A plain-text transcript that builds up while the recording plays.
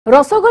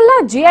Rasgulla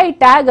GI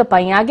tag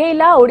पई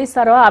आगेला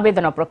ओडिशार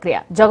आवेदन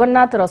प्रक्रिया।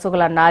 जगन्नाथ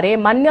रसगोल्ला नारे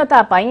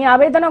मान्यता पई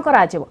आवेदन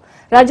कराजिवो।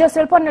 राज्य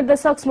शिल्प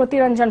निर्देशक स्मृति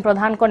रंजन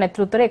प्रधान को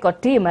नेतृत्व में एक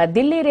टीम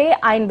दिल्ली रे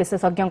आईन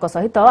विशेषज्ञों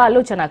सहित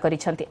आलोचना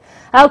करिसेंती।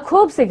 आ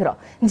खूब शीघ्र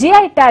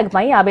जीआई टैग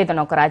पई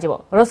आवेदन कराजिवो।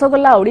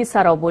 रसगोल्ला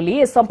ओडिशार बोली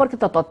ए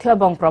संपर्कित तथ्य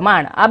एवं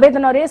प्रमाण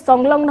आवेदन रे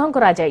संलग्न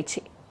करा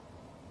जायछि।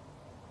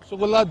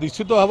 रसगोल्ला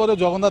निश्चित भाव में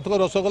जगन्नाथ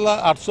रसगोल्ला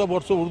 800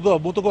 वर्ष ऊर्ध्व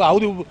बहुत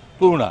आहरी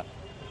पुराणा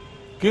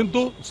किंतु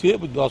सी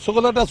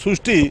रसगोल्लाटा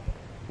सृष्टि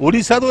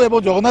ओडिशा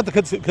एवं जगन्नाथ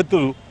क्षेत्र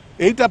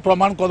यहीटा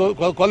प्रमाण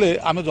कले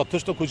आम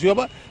यथेष खुशी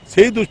हाँ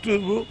से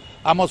दृष्टि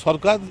आम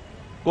सरकार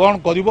कौन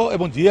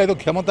कर जीआई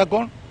क्षमता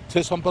कौन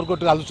से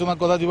संपर्क आलोचना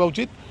करा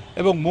उचित।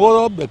 एवं मोर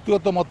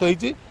व्यक्तिगत मत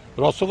है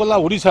रसगोल्ला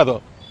ओडिशार